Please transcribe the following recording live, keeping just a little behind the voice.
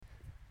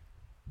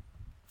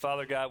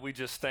Father God, we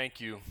just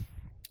thank you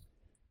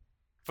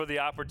for the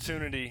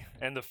opportunity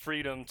and the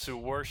freedom to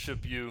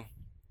worship you,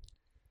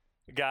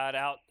 God,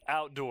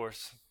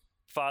 outdoors.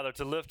 Father,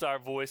 to lift our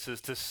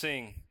voices, to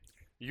sing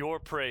your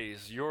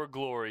praise, your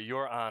glory,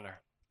 your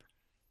honor,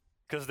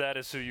 because that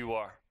is who you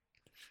are.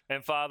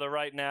 And Father,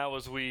 right now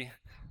as we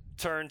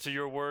turn to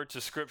your word, to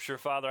Scripture,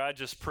 Father, I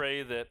just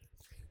pray that,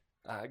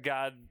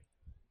 God,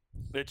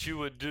 that you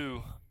would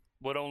do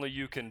what only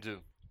you can do.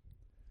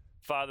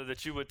 Father,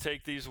 that you would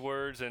take these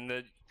words and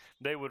that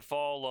they would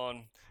fall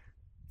on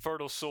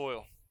fertile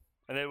soil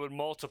and they would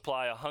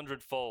multiply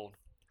 100-fold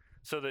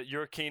so that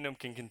your kingdom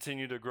can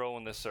continue to grow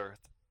on this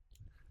earth.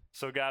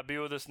 So God, be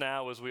with us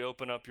now as we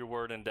open up your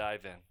word and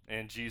dive in.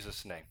 In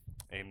Jesus' name,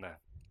 amen.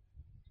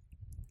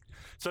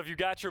 So if you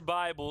got your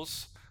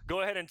Bibles,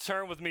 go ahead and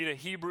turn with me to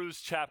Hebrews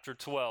chapter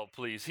 12,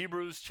 please.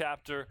 Hebrews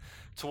chapter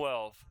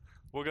 12.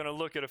 We're going to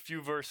look at a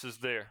few verses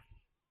there.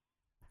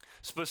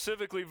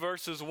 Specifically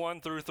verses 1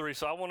 through 3.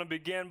 So I want to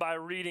begin by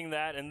reading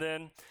that and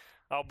then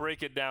I'll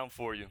break it down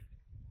for you.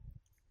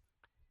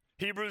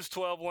 Hebrews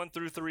 12, 1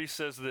 through 3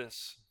 says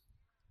this: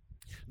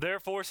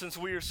 Therefore, since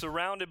we are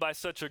surrounded by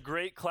such a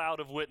great cloud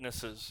of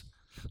witnesses,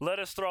 let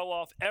us throw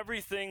off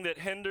everything that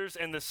hinders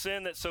and the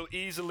sin that so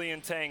easily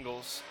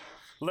entangles.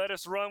 Let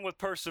us run with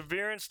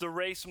perseverance the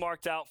race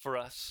marked out for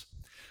us.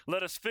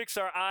 Let us fix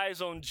our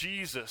eyes on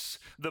Jesus,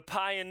 the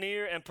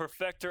pioneer and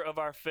perfecter of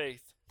our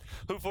faith,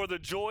 who for the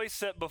joy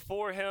set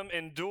before him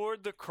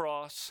endured the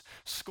cross,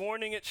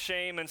 scorning its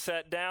shame, and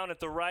sat down at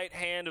the right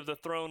hand of the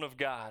throne of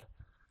God.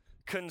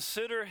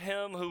 Consider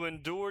him who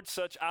endured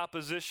such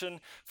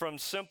opposition from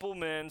simple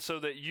men, so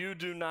that you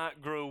do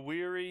not grow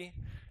weary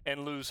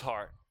and lose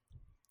heart.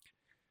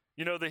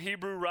 You know, the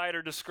Hebrew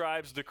writer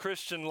describes the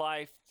Christian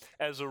life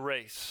as a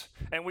race.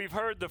 And we've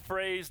heard the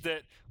phrase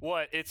that,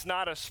 it's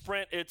not a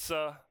sprint, it's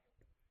a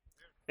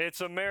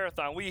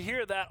marathon. We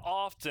hear that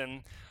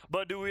often,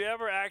 but do we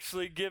ever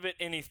actually give it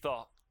any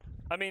thought?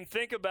 I mean,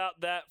 think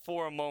about that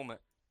for a moment.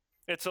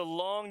 It's a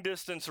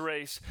long-distance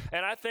race,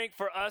 and I think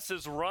for us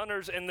as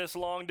runners in this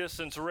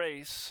long-distance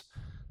race,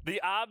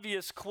 the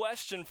obvious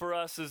question for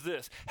us is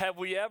this: have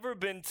we ever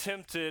been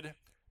tempted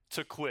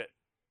to quit?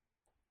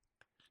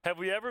 Have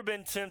we ever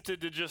been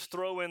tempted to just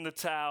throw in the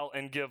towel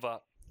and give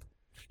up?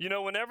 You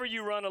know, whenever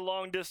you run a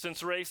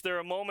long-distance race, there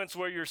are moments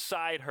where your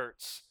side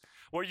hurts,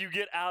 where you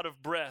get out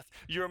of breath,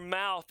 your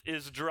mouth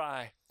is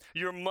dry,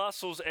 your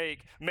muscles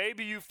ache,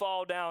 maybe you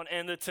fall down,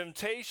 and the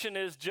temptation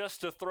is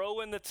just to throw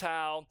in the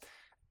towel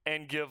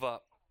and give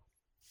up.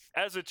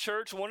 As a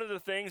church, one of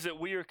the things that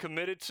we are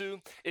committed to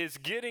is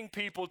getting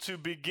people to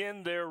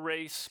begin their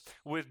race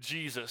with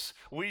Jesus.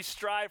 We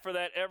strive for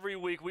that every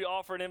week. We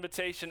offer an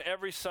invitation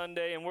every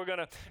Sunday, and we're going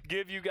to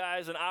give you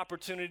guys an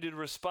opportunity to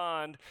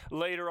respond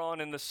later on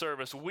in the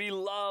service. We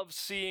love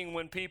seeing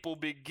when people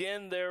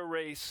begin their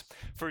race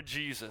for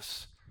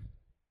Jesus.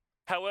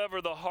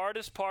 However, the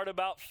hardest part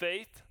about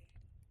faith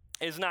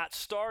is not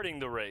starting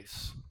the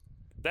race.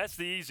 That's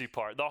the easy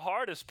part. The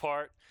hardest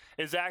part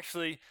is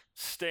actually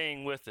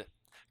staying with it,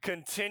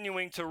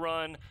 continuing to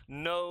run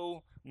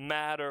no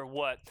matter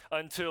what.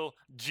 Until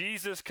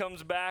Jesus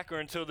comes back or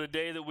until the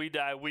day that we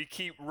die, we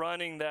keep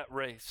running that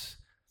race.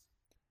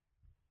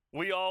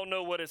 We all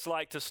know what it's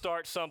like to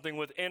start something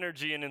with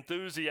energy and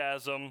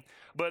enthusiasm,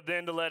 but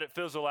then to let it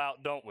fizzle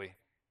out, don't we?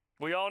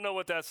 We all know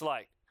what that's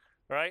like,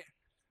 right?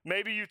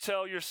 Maybe you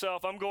tell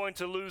yourself, I'm going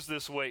to lose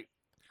this weight.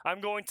 I'm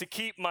going to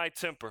keep my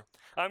temper.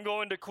 I'm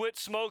going to quit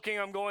smoking.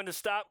 I'm going to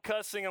stop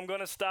cussing. I'm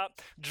going to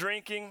stop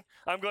drinking.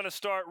 I'm going to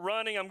start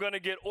running. I'm going to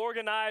get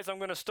organized. I'm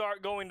going to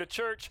start going to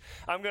church.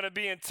 I'm going to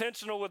be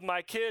intentional with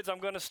my kids. I'm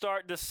going to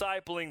start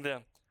discipling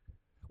them.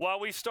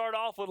 While we start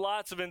off with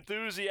lots of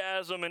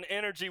enthusiasm and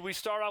energy, we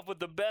start off with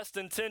the best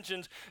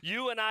intentions.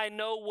 You and I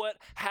know what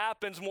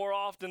happens more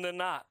often than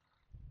not.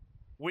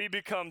 We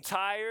become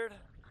tired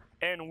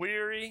and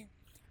weary,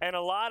 and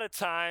a lot of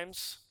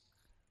times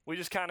we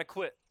just kind of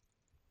quit.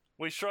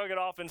 We shrug it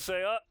off and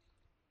say,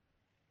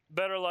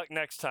 better luck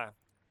next time.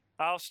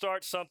 I'll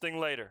start something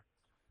later.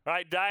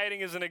 Right? Dieting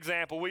is an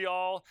example. We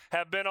all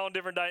have been on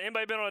different diets.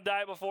 Anybody been on a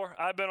diet before?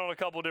 I've been on a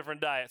couple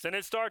different diets. And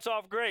it starts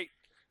off great.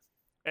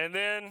 And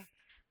then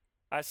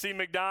I see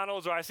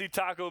McDonald's or I see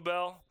Taco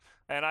Bell,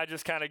 and I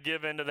just kind of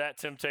give into that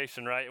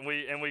temptation, right?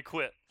 And we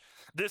quit.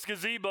 This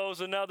gazebo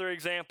is another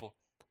example.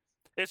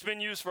 It's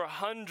been used for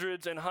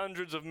hundreds and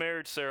hundreds of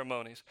marriage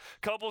ceremonies.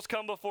 Couples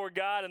come before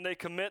God and they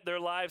commit their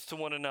lives to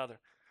one another.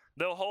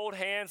 They'll hold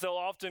hands. They'll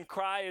often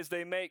cry as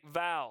they make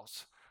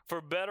vows,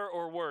 for better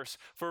or worse,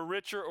 for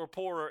richer or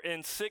poorer,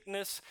 in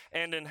sickness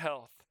and in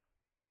health.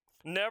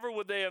 Never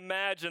would they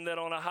imagine that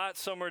on a hot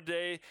summer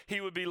day,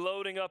 he would be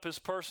loading up his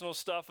personal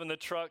stuff in the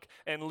truck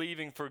and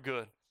leaving for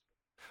good.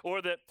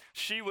 Or that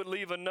she would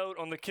leave a note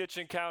on the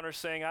kitchen counter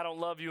saying, I don't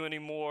love you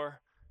anymore,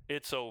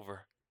 it's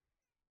over.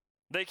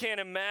 They can't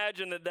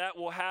imagine that that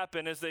will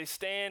happen as they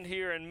stand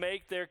here and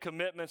make their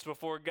commitments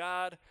before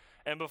God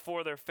and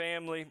before their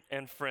family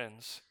and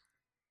friends.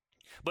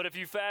 But if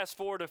you fast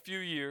forward a few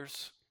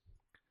years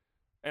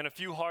and a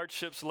few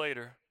hardships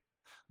later,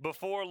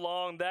 before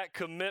long, that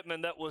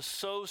commitment that was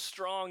so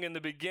strong in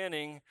the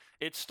beginning,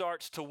 it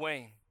starts to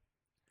wane.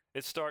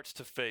 It starts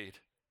to fade.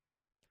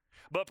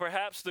 But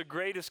perhaps the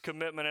greatest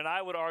commitment, and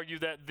I would argue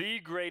that the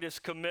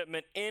greatest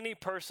commitment any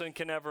person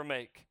can ever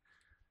make,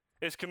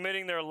 is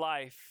committing their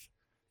life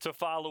to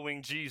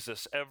following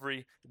Jesus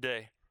every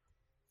day.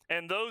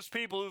 And those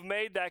people who've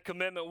made that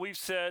commitment, we've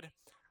said,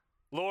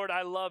 Lord,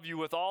 I love you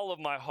with all of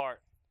my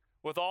heart,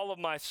 with all of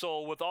my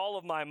soul, with all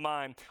of my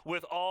mind,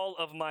 with all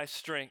of my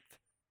strength.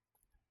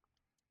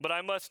 But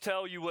I must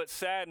tell you what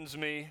saddens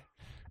me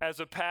as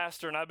a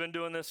pastor, and I've been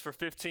doing this for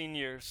 15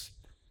 years,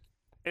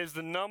 is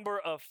the number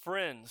of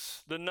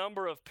friends, the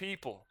number of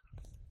people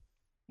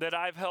that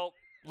I've helped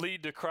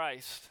lead to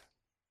Christ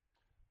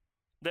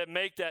that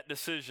make that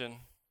decision,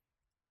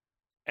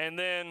 and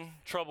then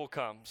trouble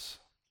comes,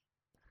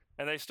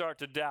 and they start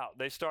to doubt,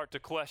 they start to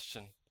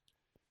question,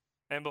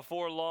 and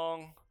before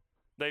long,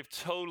 they've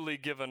totally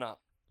given up.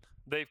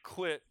 They've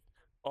quit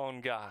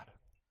on God,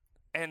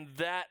 and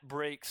that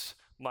breaks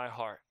my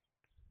heart.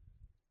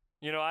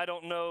 You know, I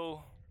don't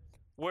know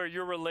where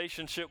your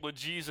relationship with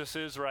Jesus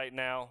is right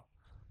now,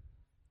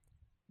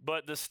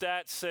 but the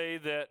stats say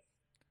that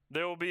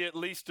there will be at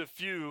least a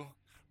few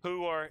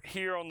who are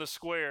here on the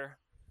square,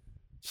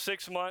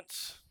 6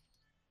 months,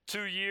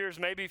 2 years,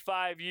 maybe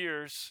 5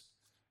 years,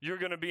 you're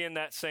going to be in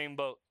that same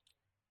boat.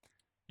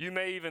 You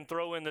may even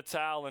throw in the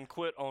towel and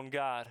quit on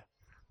God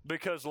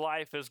because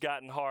life has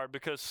gotten hard,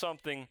 because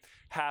something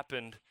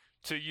happened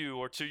to you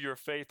or to your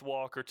faith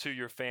walk or to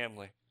your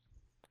family.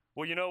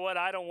 Well, you know what?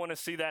 I don't want to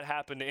see that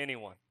happen to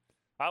anyone.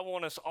 I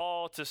want us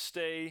all to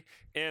stay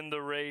in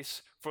the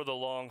race for the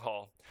long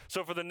haul.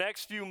 So for the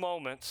next few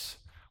moments,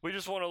 we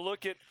just want to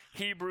look at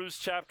Hebrews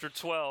chapter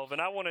 12,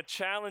 and I want to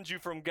challenge you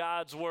from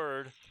God's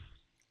word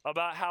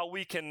about how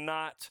we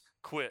cannot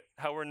quit,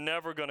 how we're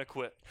never going to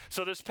quit.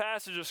 So this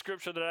passage of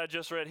scripture that I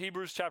just read,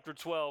 Hebrews chapter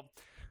 12,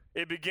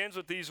 it begins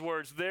with these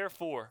words,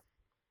 "Therefore,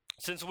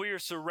 since we are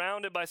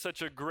surrounded by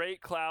such a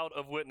great cloud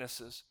of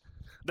witnesses."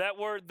 That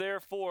word,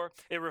 therefore,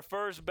 it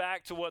refers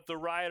back to what the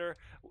writer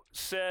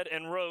said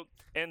and wrote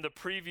in the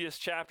previous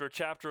chapter,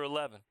 chapter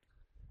 11.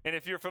 And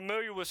if you're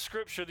familiar with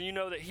Scripture, then you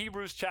know that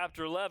Hebrews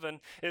chapter 11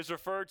 is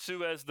referred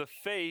to as the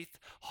Faith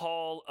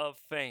Hall of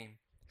Fame.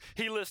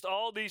 He lists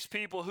all these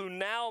people who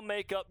now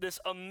make up this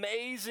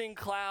amazing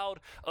cloud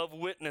of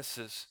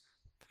witnesses,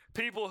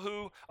 people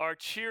who are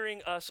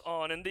cheering us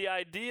on. And the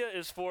idea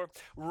is for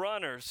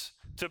runners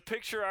to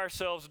picture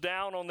ourselves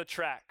down on the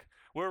track.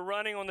 We're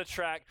running on the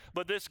track,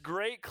 but this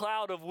great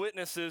cloud of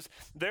witnesses,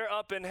 they're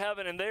up in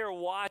heaven and they are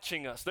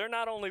watching us. They're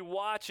not only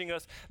watching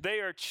us, they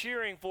are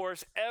cheering for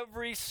us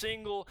every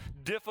single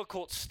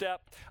difficult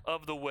step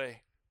of the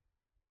way.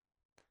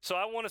 So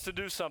I want us to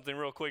do something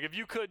real quick. If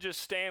you could just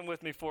stand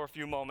with me for a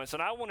few moments,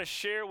 and I want to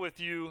share with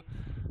you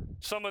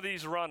some of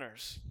these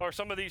runners or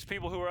some of these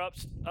people who are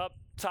up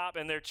top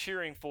and they're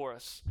cheering for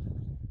us.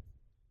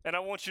 And I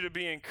want you to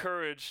be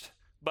encouraged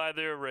by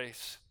their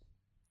race.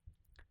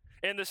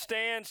 In the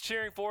stands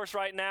cheering for us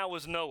right now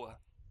was Noah.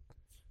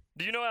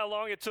 Do you know how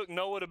long it took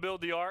Noah to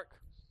build the ark?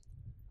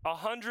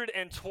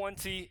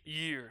 120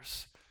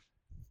 years.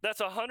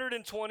 That's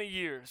 120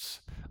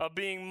 years of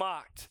being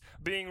mocked,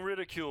 being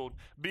ridiculed,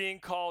 being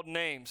called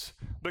names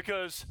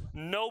because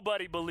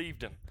nobody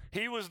believed him.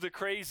 He was the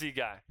crazy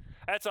guy.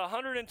 That's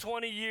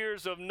 120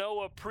 years of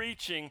Noah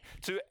preaching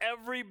to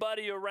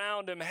everybody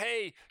around him,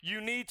 hey,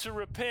 you need to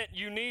repent,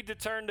 you need to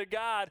turn to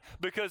God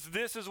because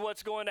this is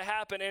what's going to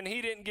happen. And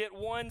he didn't get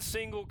one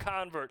single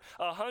convert.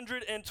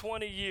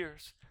 120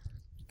 years.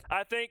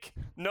 I think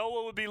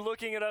Noah would be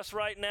looking at us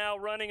right now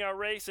running our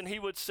race and he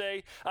would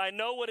say, I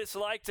know what it's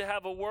like to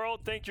have a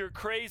world think you're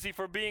crazy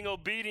for being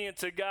obedient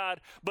to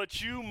God,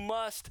 but you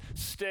must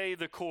stay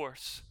the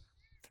course.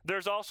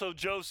 There's also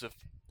Joseph.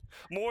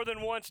 More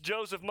than once,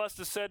 Joseph must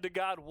have said to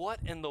God, what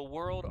in the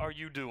world are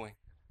you doing?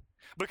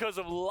 Because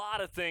a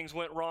lot of things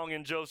went wrong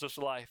in Joseph's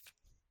life.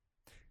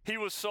 He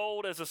was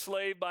sold as a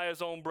slave by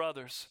his own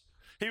brothers.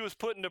 He was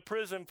put into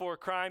prison for a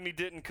crime he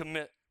didn't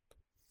commit.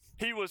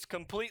 He was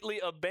completely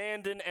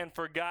abandoned and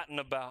forgotten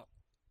about.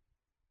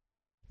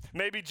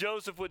 Maybe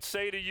Joseph would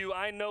say to you,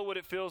 I know what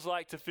it feels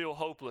like to feel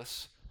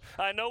hopeless.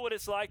 I know what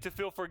it's like to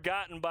feel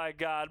forgotten by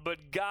God,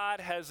 but God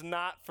has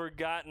not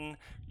forgotten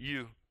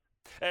you.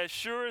 As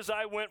sure as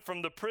I went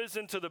from the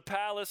prison to the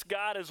palace,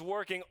 God is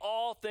working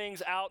all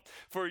things out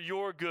for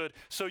your good.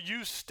 So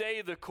you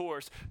stay the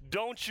course.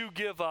 Don't you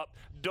give up.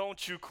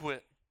 Don't you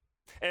quit.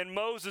 And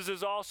Moses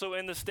is also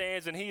in the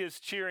stands, and he is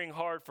cheering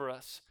hard for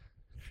us.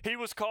 He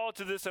was called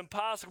to this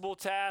impossible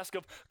task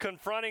of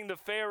confronting the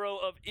Pharaoh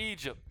of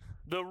Egypt,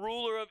 the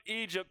ruler of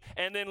Egypt,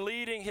 and then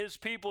leading his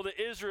people,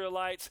 the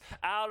Israelites,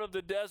 out of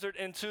the desert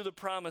into the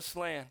promised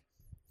land.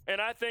 And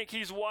I think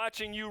he's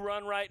watching you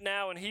run right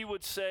now, and he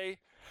would say,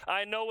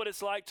 I know what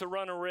it's like to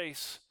run a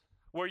race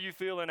where you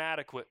feel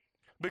inadequate,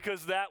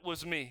 because that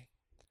was me.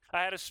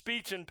 I had a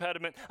speech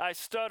impediment. I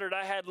stuttered.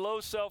 I had low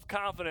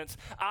self-confidence.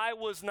 I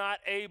was not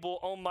able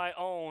on my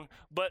own,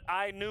 but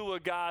I knew a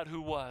God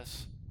who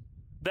was.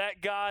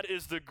 That God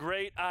is the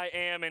great I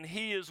am, and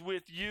he is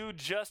with you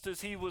just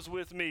as he was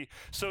with me.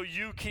 So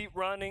you keep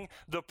running,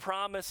 the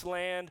promised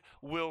land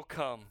will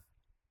come.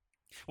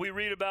 We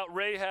read about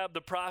Rahab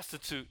the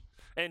prostitute,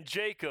 and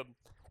Jacob,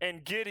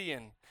 and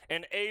Gideon,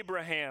 and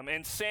Abraham,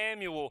 and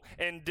Samuel,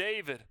 and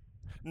David.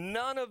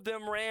 None of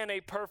them ran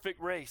a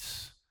perfect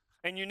race.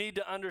 And you need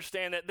to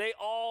understand that they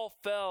all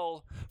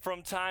fell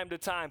from time to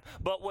time.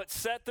 But what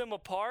set them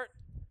apart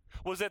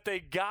was that they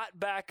got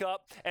back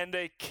up and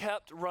they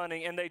kept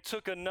running and they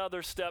took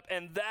another step.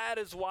 And that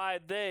is why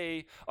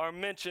they are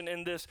mentioned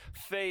in this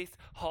Faith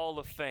Hall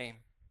of Fame.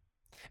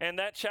 And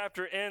that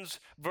chapter ends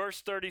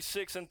verse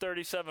 36 and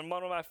 37.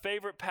 One of my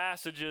favorite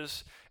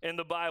passages in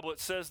the Bible.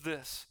 It says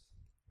this: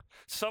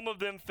 some of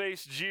them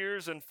faced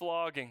jeers and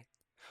flogging,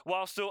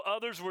 while still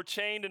others were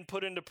chained and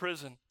put into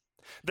prison.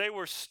 They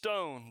were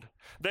stoned.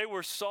 They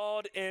were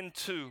sawed in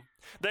two.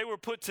 They were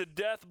put to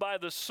death by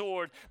the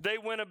sword. They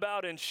went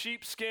about in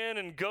sheepskin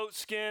and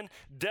goatskin,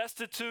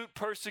 destitute,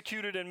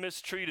 persecuted, and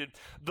mistreated.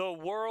 The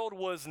world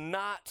was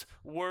not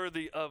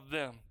worthy of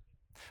them.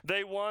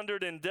 They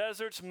wandered in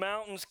deserts,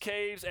 mountains,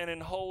 caves, and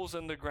in holes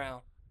in the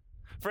ground.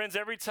 Friends,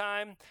 every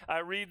time I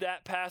read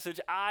that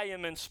passage, I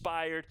am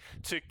inspired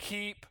to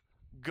keep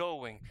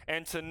going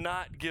and to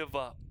not give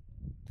up.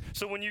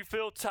 So when you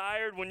feel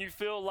tired, when you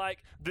feel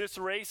like this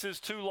race is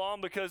too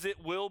long, because it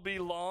will be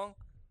long,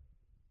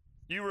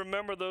 you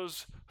remember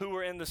those who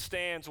were in the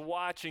stands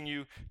watching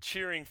you,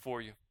 cheering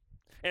for you.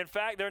 In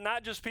fact, they're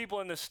not just people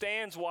in the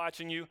stands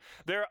watching you.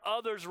 There are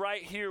others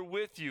right here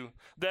with you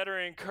that are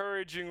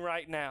encouraging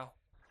right now.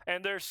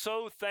 And they're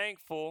so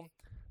thankful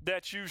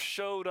that you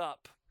showed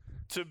up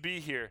to be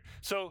here.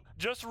 So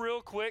just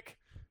real quick,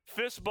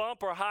 fist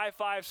bump or high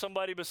five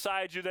somebody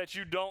beside you that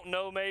you don't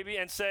know maybe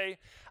and say,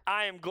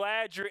 I am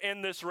glad you're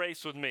in this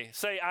race with me.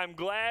 Say, I'm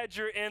glad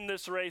you're in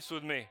this race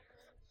with me.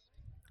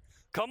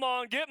 Come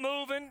on, get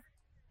moving.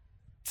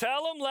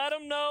 Tell them, let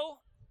them know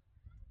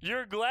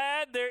you're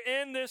glad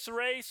they're in this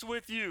race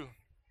with you,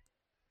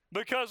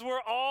 because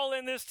we're all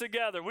in this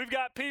together. We've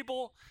got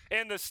people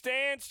in the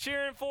stands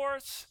cheering for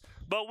us,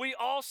 but we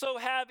also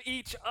have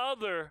each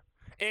other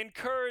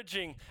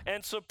encouraging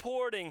and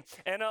supporting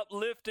and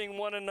uplifting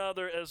one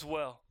another as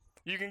well.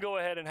 You can go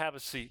ahead and have a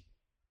seat.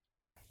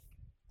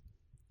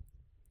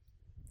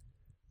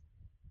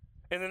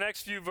 In the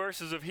next few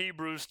verses of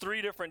Hebrews,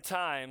 3 different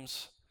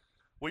times,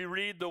 we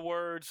read the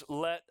words,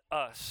 let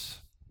us.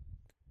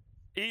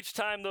 Each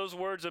time those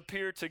words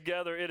appear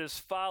together, it is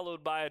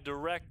followed by a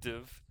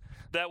directive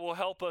that will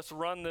help us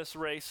run this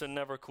race and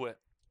never quit.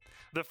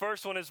 The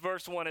first one is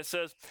verse 1. It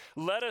says,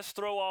 let us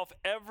throw off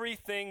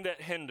everything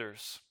that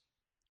hinders.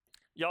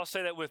 Y'all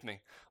say that with me.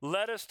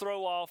 Let us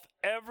throw off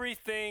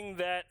everything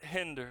that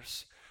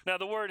hinders. Now,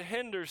 the word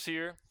hinders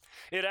here,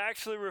 it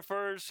actually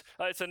refers,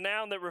 it's a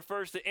noun that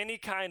refers to any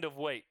kind of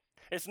weight.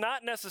 It's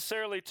not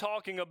necessarily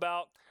talking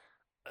about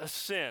a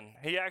sin.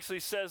 He actually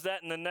says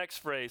that in the next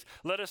phrase.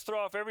 Let us throw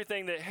off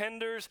everything that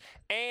hinders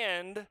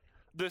and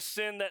the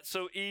sin that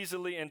so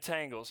easily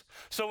entangles.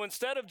 So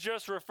instead of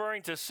just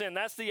referring to sin,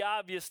 that's the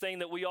obvious thing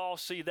that we all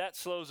see, that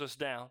slows us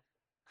down.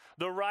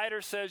 The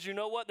writer says, you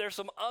know what? There's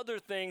some other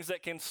things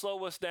that can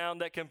slow us down,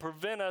 that can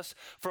prevent us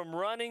from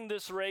running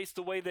this race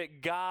the way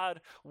that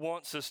God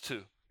wants us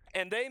to.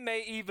 And they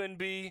may even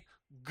be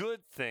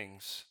good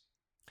things.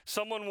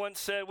 Someone once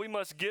said, we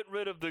must get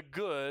rid of the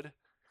good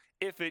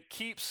if it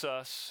keeps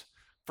us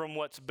from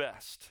what's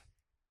best.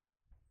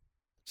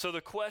 So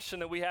the question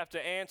that we have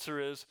to answer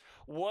is,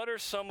 what are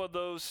some of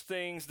those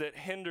things that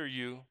hinder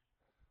you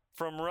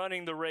from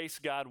running the race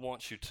God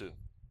wants you to?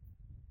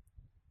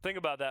 Think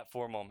about that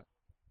for a moment.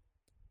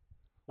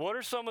 What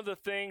are some of the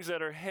things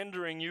that are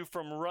hindering you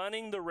from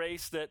running the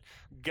race that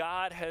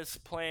God has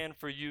planned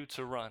for you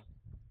to run?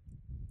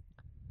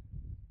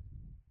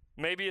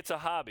 Maybe it's a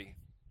hobby,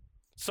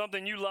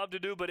 something you love to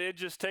do, but it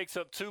just takes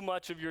up too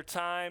much of your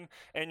time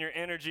and your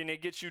energy, and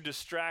it gets you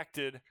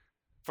distracted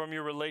from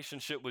your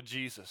relationship with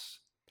Jesus.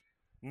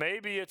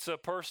 Maybe it's a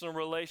personal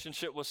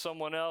relationship with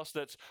someone else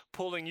that's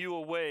pulling you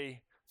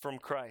away from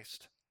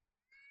Christ.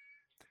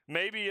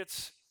 Maybe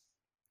it's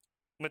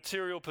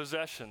material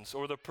possessions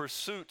or the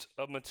pursuit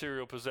of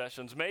material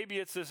possessions. Maybe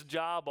it's this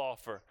job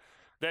offer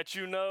that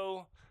you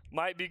know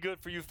might be good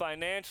for you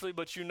financially,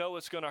 but you know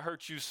it's going to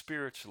hurt you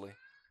spiritually.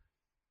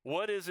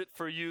 What is it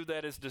for you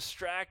that is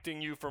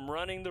distracting you from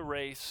running the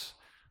race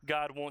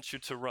God wants you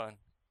to run?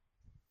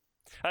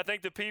 I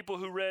think the people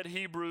who read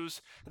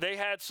Hebrews, they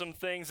had some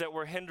things that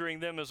were hindering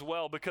them as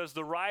well, because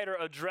the writer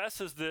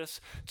addresses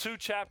this 2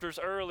 chapters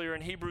earlier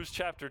in Hebrews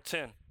chapter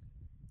 10.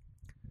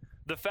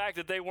 The fact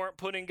that they weren't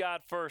putting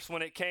God first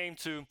when it came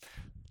to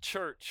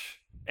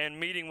church and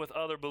meeting with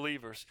other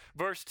believers.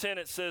 Verse 10,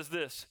 it says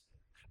this: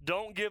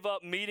 don't give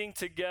up meeting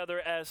together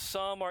as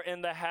some are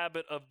in the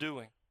habit of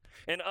doing.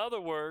 In other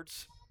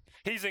words,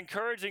 he's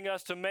encouraging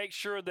us to make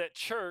sure that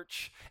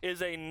church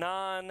is a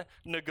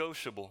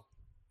non-negotiable.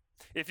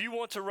 If you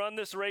want to run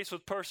this race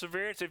with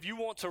perseverance, if you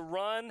want to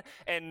run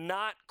and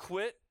not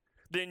quit,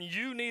 then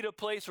you need a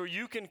place where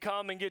you can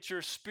come and get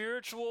your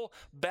spiritual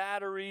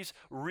batteries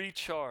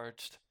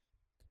recharged.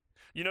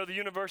 You know, the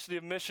University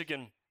of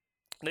Michigan,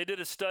 they did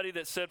a study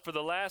that said for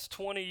the last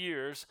 20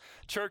 years,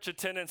 church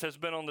attendance has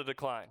been on the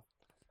decline.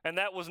 And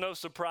that was no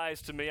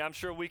surprise to me. I'm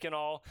sure we can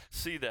all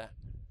see that.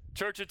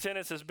 Church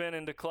attendance has been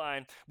in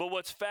decline. But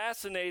what's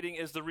fascinating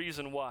is the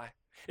reason why.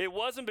 It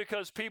wasn't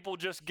because people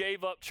just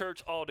gave up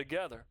church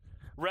altogether.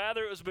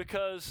 Rather, it was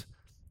because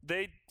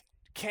they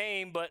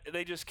came, but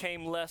they just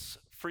came less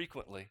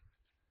frequently.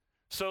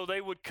 So they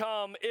would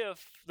come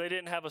if they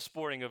didn't have a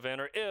sporting event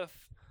or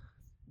if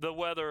the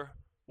weather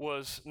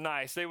was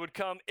nice. They would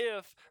come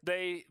if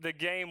the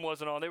game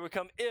wasn't on. They would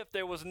come if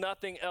there was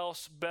nothing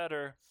else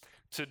better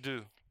to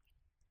do.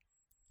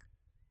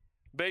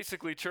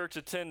 Basically, church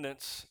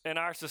attendance in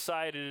our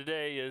society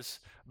today is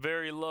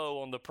very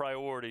low on the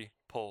priority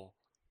poll.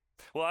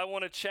 Well, I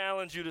want to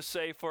challenge you to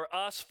say, for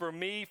us, for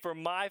me, for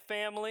my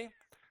family,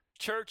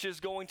 church is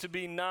going to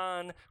be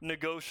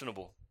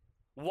non-negotiable.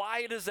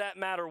 Why does that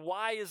matter?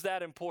 Why is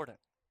that important?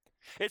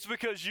 It's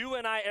because you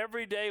and I,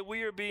 every day,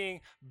 we are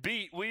being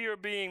beat. We are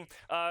being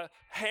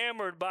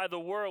hammered by the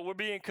world. We're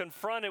being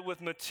confronted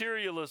with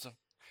materialism,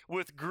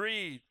 with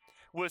greed,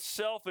 with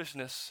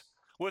selfishness,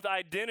 with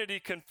identity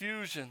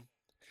confusion,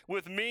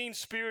 with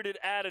mean-spirited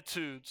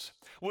attitudes,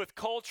 with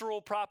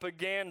cultural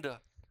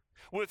propaganda,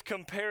 with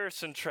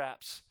comparison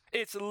traps.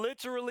 It's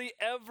literally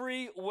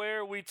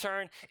everywhere we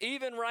turn,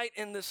 even right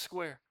in this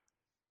square.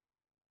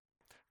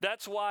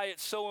 That's why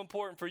it's so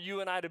important for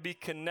you and I to be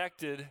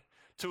connected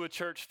to a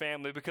church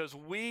family, because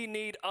we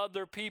need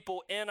other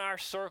people in our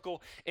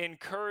circle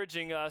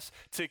encouraging us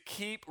to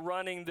keep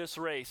running this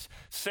race.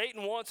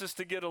 Satan wants us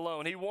to get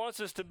alone. He wants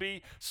us to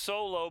be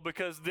solo,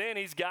 because then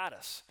he's got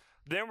us.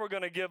 Then we're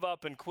going to give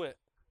up and quit.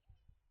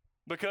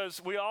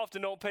 Because we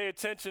often don't pay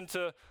attention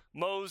to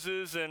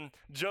Moses and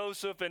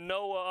Joseph and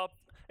Noah up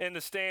in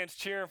the stands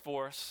cheering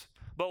for us.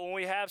 But when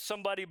we have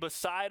somebody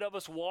beside of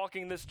us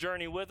walking this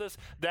journey with us,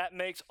 that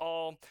makes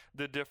all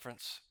the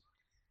difference.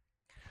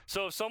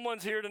 So if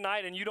someone's here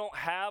tonight and you don't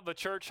have a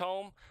church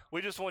home,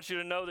 we just want you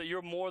to know that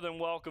you're more than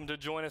welcome to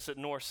join us at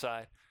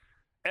Northside.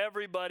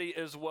 Everybody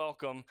is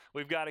welcome.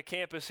 We've got a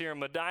campus here in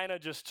Medina,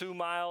 just 2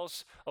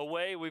 miles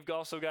away. We've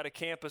also got a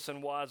campus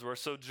in Wadsworth,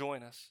 so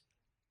join us.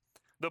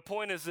 The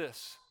point is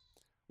this: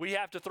 we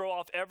have to throw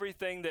off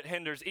everything that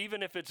hinders,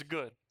 even if it's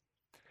good,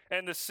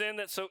 and the sin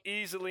that so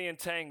easily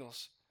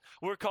entangles.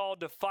 We're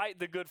called to fight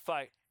the good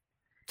fight,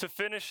 to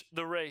finish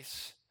the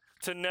race,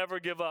 to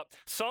never give up.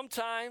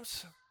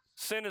 Sometimes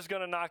sin is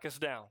going to knock us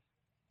down,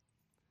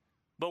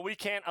 but we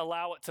can't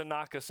allow it to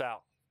knock us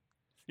out.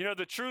 You know,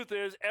 the truth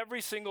is,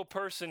 every single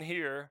person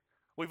here,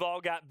 we've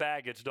all got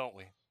baggage, don't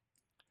we?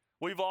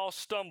 We've all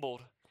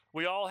stumbled.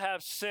 We all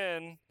have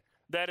sin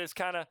that has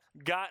kind of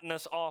gotten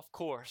us off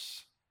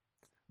course.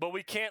 But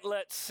we can't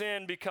let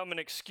sin become an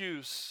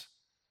excuse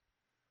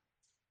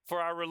for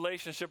our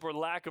relationship or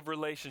lack of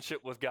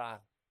relationship with God.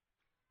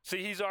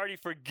 See, he's already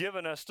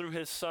forgiven us through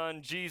his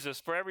son, Jesus,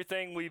 for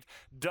everything we've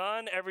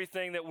done,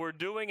 everything that we're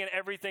doing, and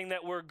everything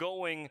that we're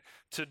going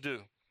to do.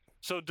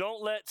 So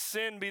don't let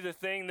sin be the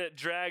thing that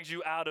drags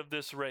you out of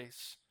this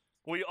race.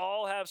 We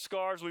all have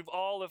scars. We've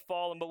all have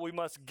fallen, but we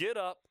must get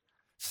up,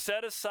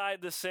 set aside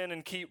the sin,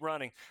 and keep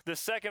running. The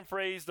second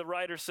phrase the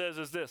writer says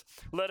is this: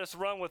 let us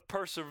run with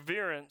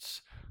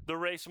perseverance the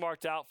race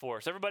marked out for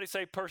us. Everybody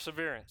say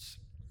perseverance.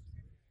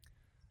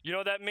 You know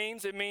what that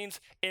means? It means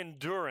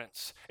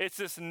endurance. It's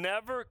this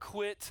never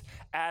quit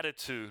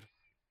attitude.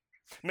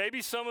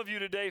 Maybe some of you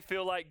today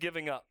feel like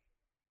giving up.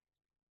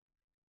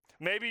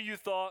 Maybe you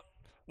thought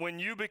when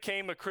you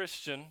became a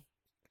Christian,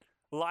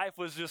 life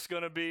was just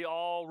going to be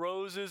all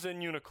roses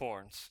and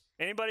unicorns.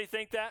 Anybody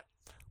think that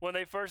when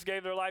they first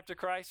gave their life to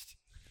Christ?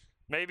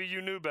 Maybe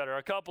you knew better.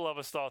 A couple of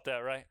us thought that,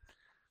 right?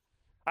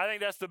 I think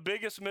that's the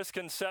biggest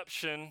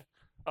misconception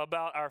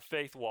about our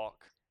faith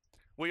walk.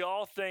 We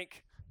all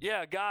think,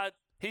 yeah, God,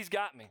 he's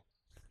got me.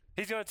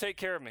 He's going to take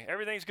care of me.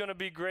 Everything's going to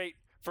be great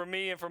for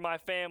me and for my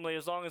family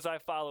as long as I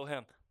follow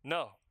him.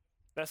 No,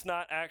 that's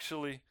not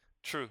actually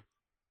true.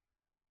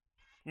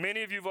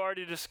 Many of you have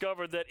already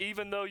discovered that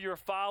even though you're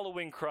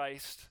following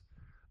Christ,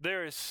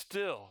 there is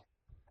still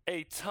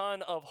a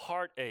ton of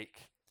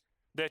heartache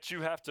that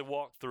you have to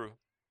walk through.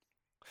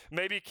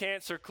 Maybe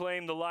cancer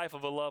claimed the life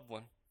of a loved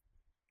one.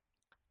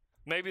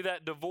 Maybe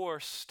that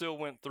divorce still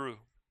went through.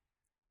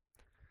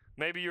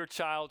 Maybe your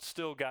child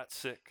still got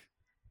sick.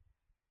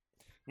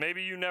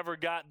 Maybe you never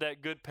got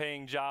that good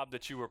paying job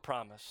that you were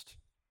promised.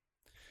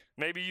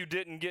 Maybe you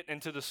didn't get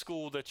into the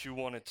school that you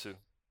wanted to.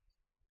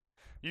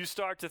 You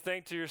start to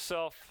think to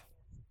yourself,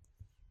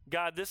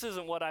 God, this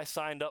isn't what I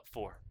signed up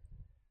for.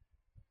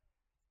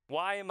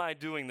 Why am I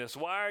doing this?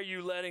 Why are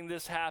you letting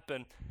this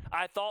happen?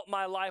 I thought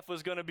my life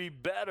was going to be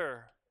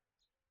better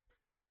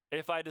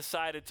if I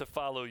decided to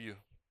follow you.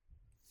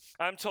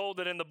 I'm told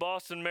that in the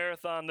Boston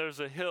Marathon, there's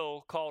a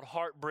hill called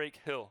Heartbreak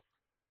Hill.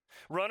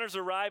 Runners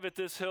arrive at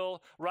this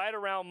hill right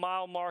around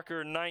mile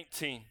marker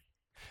 19.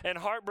 And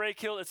Heartbreak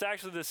Hill, it's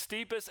actually the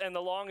steepest and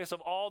the longest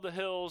of all the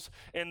hills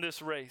in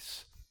this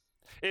race.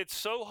 It's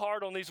so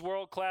hard on these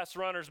world-class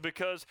runners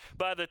because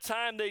by the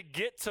time they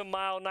get to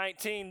mile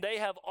 19, they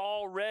have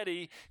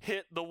already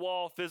hit the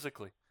wall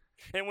physically.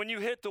 And when you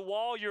hit the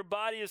wall, your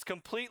body is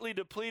completely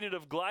depleted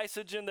of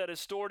glycogen that is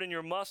stored in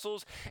your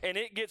muscles, and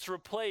it gets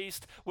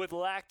replaced with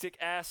lactic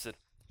acid,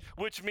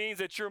 which means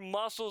that your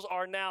muscles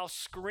are now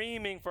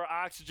screaming for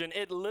oxygen.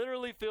 It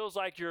literally feels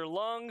like your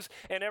lungs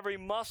and every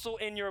muscle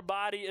in your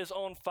body is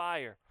on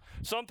fire.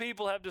 Some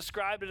people have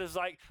described it as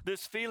like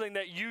this feeling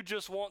that you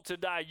just want to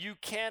die. You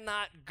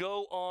cannot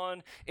go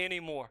on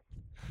anymore.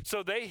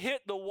 So they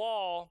hit the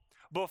wall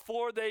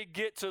before they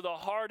get to the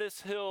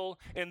hardest hill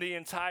in the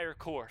entire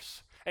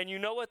course. And you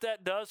know what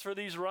that does for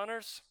these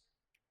runners?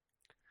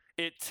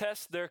 It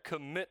tests their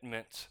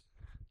commitment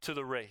to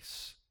the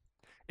race.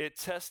 It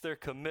tests their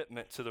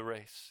commitment to the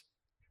race.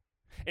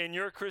 In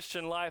your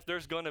Christian life,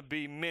 there's going to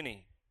be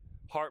many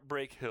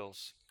heartbreak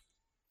hills.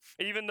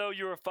 Even though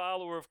you're a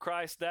follower of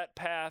Christ, that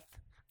path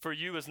for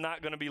you is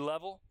not going to be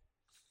level.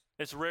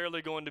 It's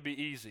rarely going to be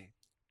easy.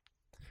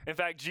 In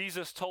fact,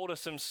 Jesus told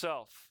us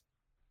himself,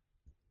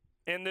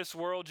 in this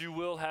world you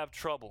will have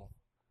trouble.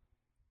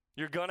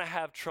 You're going to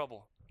have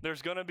trouble.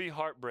 There's going to be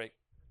heartbreak.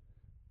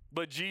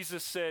 But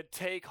Jesus said,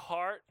 take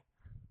heart,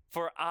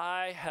 for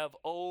I have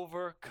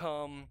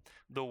overcome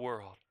the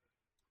world.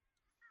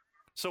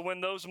 So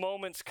when those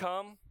moments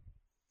come,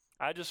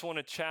 I just want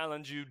to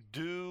challenge you,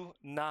 do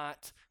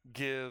not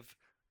give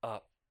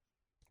up.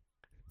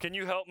 Can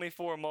you help me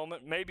for a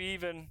moment? Maybe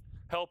even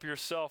help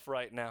yourself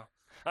right now.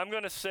 I'm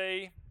going to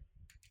say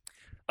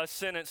a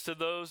sentence to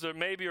those that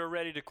maybe are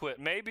ready to quit.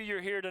 Maybe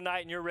you're here tonight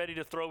and you're ready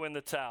to throw in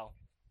the towel.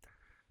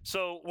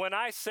 So when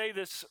I say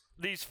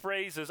these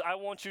phrases, I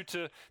want you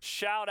to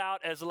shout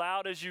out as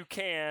loud as you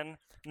can,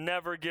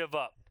 never give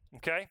up,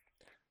 okay?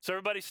 So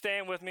everybody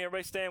stand with me.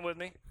 Everybody stand with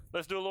me.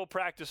 Let's do a little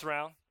practice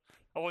round.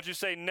 I want you to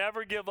say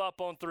never give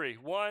up on 3.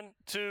 1,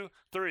 2,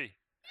 3.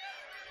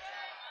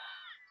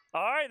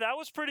 All right, that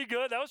was pretty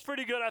good. That was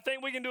pretty good. I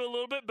think we can do a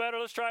little bit better.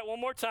 Let's try it one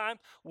more time.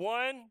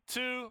 1,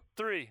 2,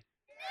 3.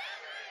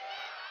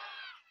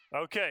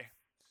 Okay,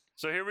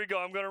 so here we go.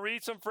 I'm going to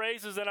read some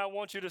phrases and I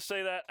want you to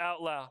say that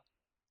out loud.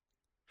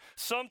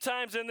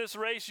 Sometimes in this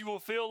race you will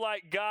feel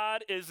like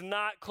God is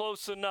not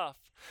close enough.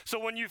 So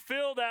when you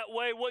feel that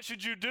way, what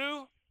should you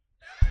do?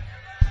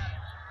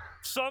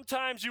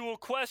 Sometimes you will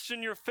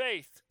question your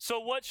faith. So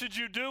what should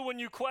you do when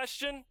you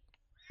question?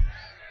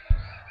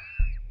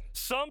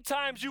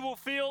 Sometimes you will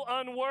feel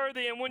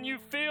unworthy, and when you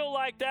feel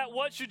like that,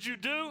 what should you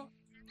do?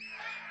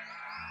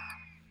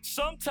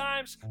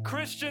 Sometimes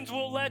Christians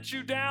will let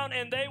you down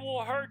and they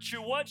will hurt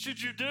you. What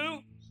should you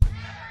do?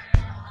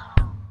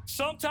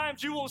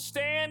 Sometimes you will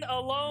stand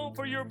alone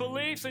for your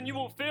beliefs and you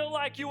will feel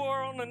like you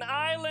are on an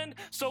island.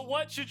 So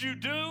what should you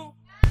do?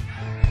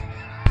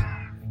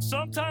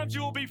 Sometimes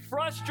you will be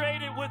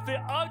frustrated with the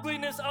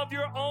ugliness of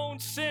your own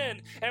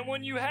sin. And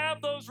when you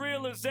have those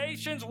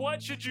realizations,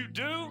 what should you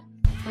do?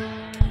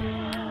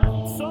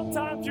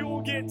 Sometimes you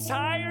will get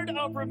tired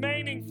of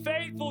remaining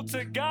faithful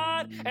to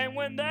God. And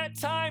when that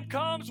time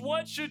comes,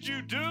 what should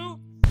you do?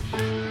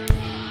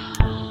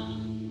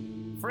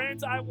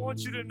 Friends, I want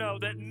you to know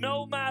that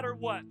no matter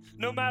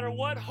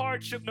what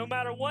hardship, no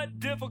matter what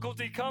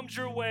difficulty comes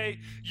your way,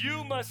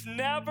 you must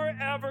never,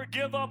 ever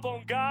give up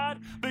on God,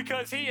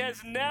 because He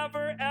has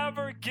never,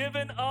 ever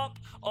given up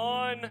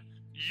on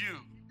you.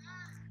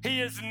 He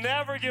has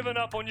never given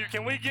up on you.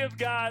 Can we give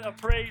God a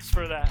praise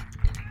for that?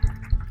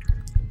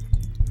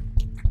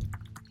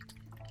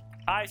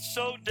 I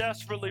so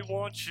desperately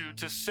want you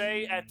to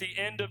say at the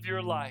end of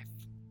your life,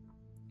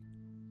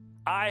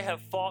 I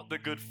have fought the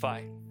good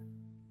fight.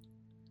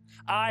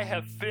 I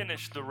have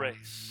finished the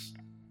race.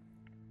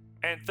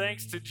 And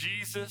thanks to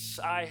Jesus,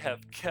 I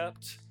have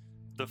kept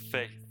the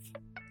faith.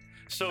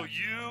 So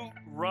you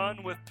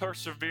run with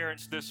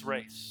perseverance this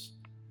race,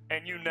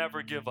 and you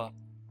never give up.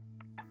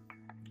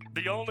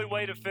 The only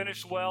way to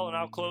finish well, and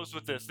I'll close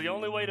with this, the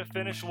only way to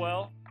finish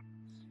well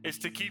is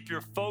to keep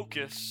your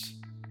focus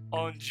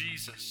on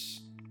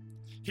Jesus.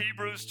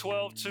 Hebrews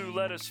 12:2,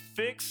 let us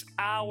fix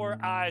our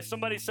eyes.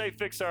 Somebody say,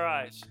 fix our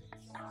eyes.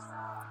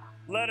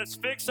 Let us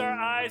fix our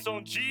eyes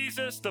on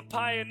Jesus, the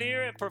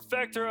pioneer and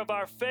perfecter of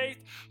our faith,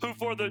 who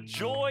for the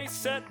joy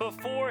set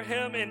before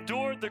him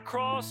endured the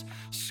cross,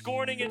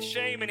 scorning its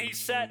shame, and he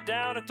sat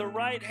down at the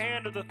right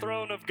hand of the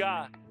throne of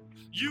God.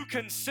 You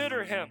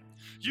consider him.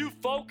 You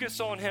focus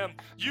on him.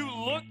 You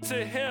look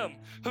to him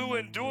who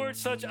endured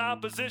such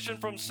opposition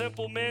from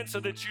simple men, so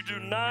that you do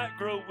not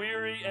grow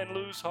weary and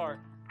lose heart.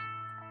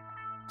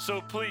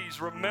 So please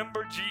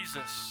remember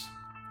Jesus.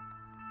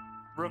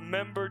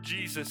 Remember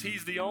Jesus.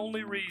 He's the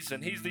only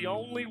reason, He's the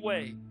only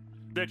way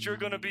that you're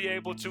going to be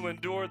able to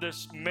endure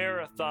this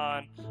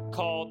marathon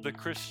called the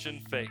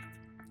Christian faith.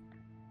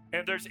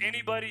 And if there's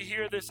anybody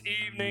here this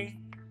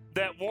evening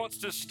that wants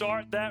to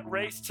start that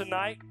race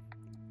tonight,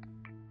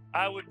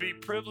 I would be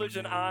privileged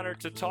and honored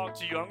to talk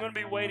to you. I'm going to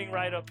be waiting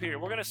right up here.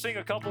 We're going to sing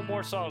a couple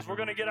more songs. We're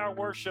going to get our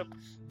worship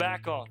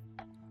back on.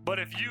 But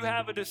if you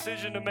have a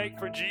decision to make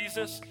for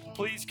Jesus,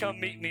 please come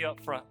meet me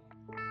up front.